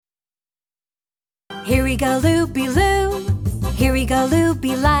Here we go, loopy loo. Here we go,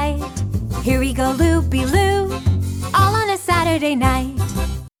 loopy light. Here we go, loopy loo. All on a Saturday night.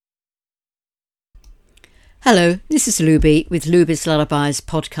 Hello, this is Luby with Luby's Lullabies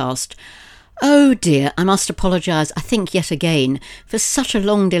podcast. Oh dear, I must apologise, I think yet again, for such a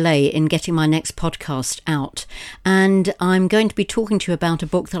long delay in getting my next podcast out. And I'm going to be talking to you about a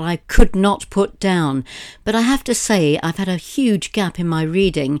book that I could not put down. But I have to say, I've had a huge gap in my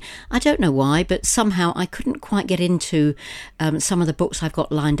reading. I don't know why, but somehow I couldn't quite get into some of the books I've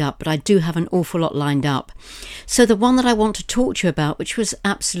got lined up, but I do have an awful lot lined up. So the one that I want to talk to you about, which was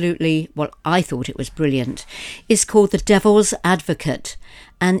absolutely, well, I thought it was brilliant, is called The Devil's Advocate.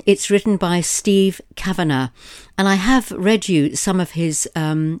 And it's written by Steve Kavanagh. And I have read you some of his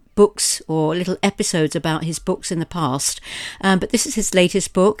books or little episodes about his books in the past. But this is his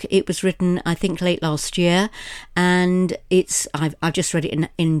latest book. It was written, I think, late last year. And I've just read it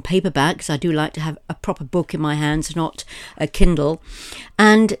in paperback, because I do like to have a proper book in my hands, not a Kindle.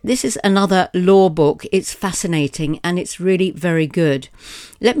 And this is another law book. It's fascinating and it's really very good.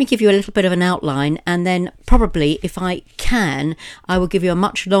 Let me give you a little bit of an outline, and then probably, if I can, I will give you a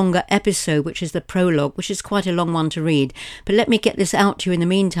much longer episode, which is the prologue, which is quite a long one to read. But let me get this out to you in the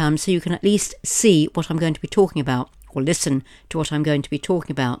meantime so you can at least see what I'm going to be talking about, or listen to what I'm going to be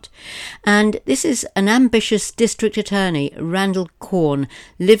talking about. And this is an ambitious district attorney, Randall Korn,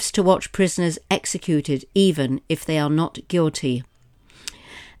 lives to watch prisoners executed even if they are not guilty.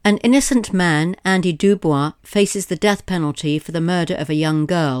 An innocent man, Andy Dubois, faces the death penalty for the murder of a young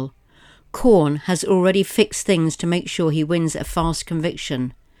girl. Korn has already fixed things to make sure he wins a fast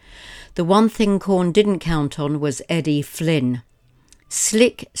conviction. The one thing Korn didn't count on was Eddie Flynn.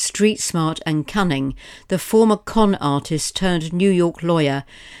 Slick, street smart and cunning, the former con artist turned New York lawyer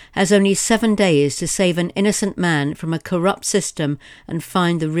has only 7 days to save an innocent man from a corrupt system and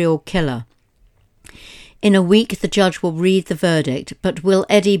find the real killer. In a week, the judge will read the verdict, but will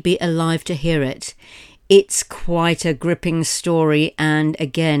Eddie be alive to hear it? It's quite a gripping story, and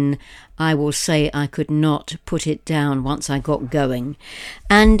again, I will say I could not put it down once I got going.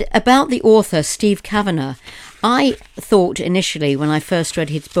 And about the author, Steve Kavanagh, I thought initially when I first read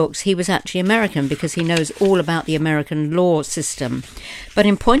his books he was actually American because he knows all about the American law system. But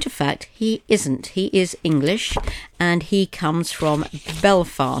in point of fact, he isn't. He is English and he comes from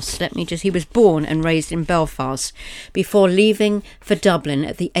Belfast. He was born and raised in Belfast before leaving for Dublin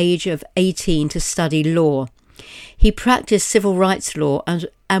at the age of 18 to study law. He practiced civil rights law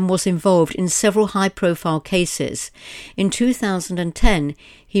and was involved in several high-profile cases. In 2010,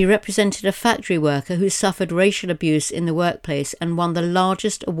 he represented a factory worker who suffered racial abuse in the workplace and won the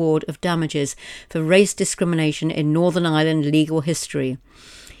largest award of damages for race discrimination in Northern Ireland legal history.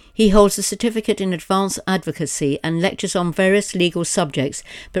 He holds a certificate in advanced advocacy and lectures on various legal subjects,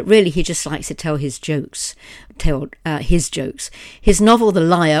 but really he just likes to tell his jokes. His novel The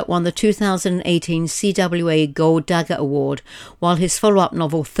Liar won the 2018 CWA Gold Dagger Award, while his follow-up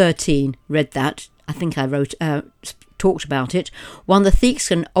novel 13, read that, I think I talked about it, won the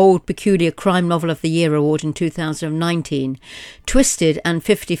Theakston Old Peculiar Crime Novel of the Year Award in 2019. Twisted and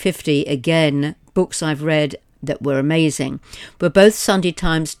 50/50, again, books I've read that were amazing, were both Sunday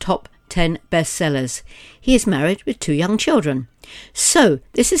Times top 10 bestsellers. He is married with 2 young children. So,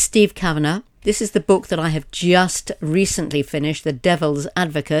 this is Steve Kavanagh. This is the book that I have just recently finished, The Devil's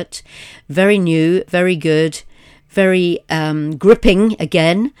Advocate. Very new, very good, very gripping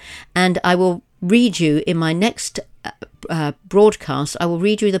again. And I will read you in my next broadcast, I will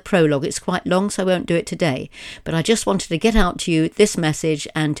read you the prologue. It's quite long, so I won't do it today. But I just wanted to get out to you this message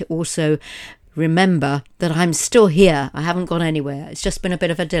and to also remember that I'm still here. I haven't gone anywhere. It's just been a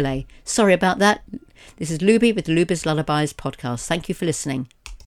bit of a delay. Sorry about that. This is Luby with Luby's Lullabies podcast. Thank you for listening.